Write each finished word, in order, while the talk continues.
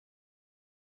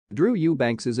Drew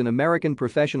Eubanks is an American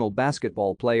professional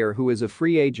basketball player who is a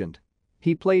free agent.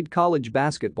 He played college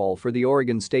basketball for the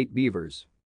Oregon State Beavers.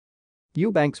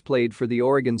 Eubanks played for the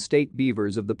Oregon State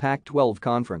Beavers of the Pac-12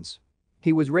 Conference.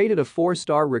 He was rated a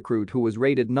four-star recruit who was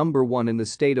rated number 1 in the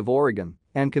state of Oregon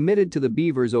and committed to the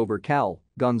Beavers over Cal,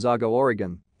 Gonzaga,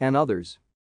 Oregon, and others.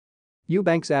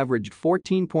 Eubanks averaged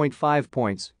 14.5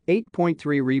 points,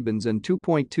 8.3 rebounds and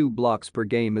 2.2 blocks per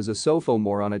game as a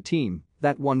sophomore on a team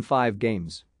that won 5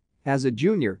 games. As a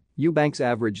junior, Eubanks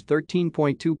averaged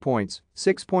 13.2 points,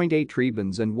 6.8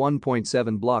 rebounds and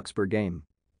 1.7 blocks per game.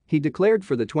 He declared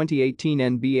for the 2018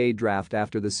 NBA draft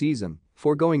after the season,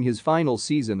 foregoing his final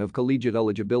season of collegiate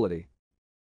eligibility.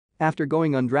 After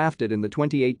going undrafted in the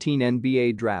 2018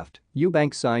 NBA draft,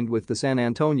 Eubanks signed with the San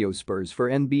Antonio Spurs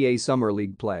for NBA Summer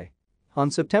League play.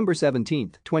 On September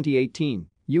 17, 2018,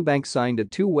 Eubanks signed a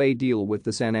two-way deal with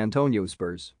the San Antonio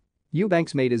Spurs.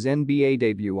 Eubanks made his NBA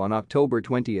debut on October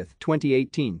 20,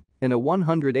 2018, in a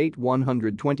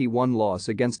 108-121 loss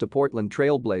against the Portland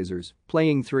Trail Blazers,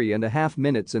 playing 3.5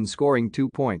 minutes and scoring 2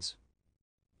 points.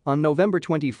 On November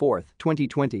 24,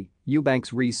 2020,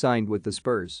 Eubanks re-signed with the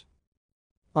Spurs.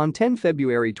 On 10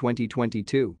 February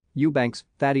 2022, Eubanks,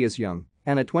 Thaddeus Young,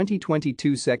 and a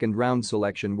 2022 second-round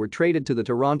selection were traded to the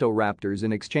Toronto Raptors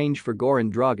in exchange for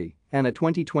Goran Dragic and a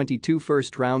 2022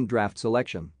 first-round draft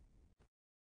selection.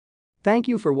 Thank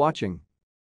you for watching.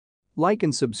 Like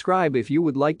and subscribe if you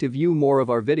would like to view more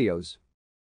of our videos.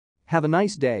 Have a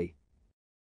nice day.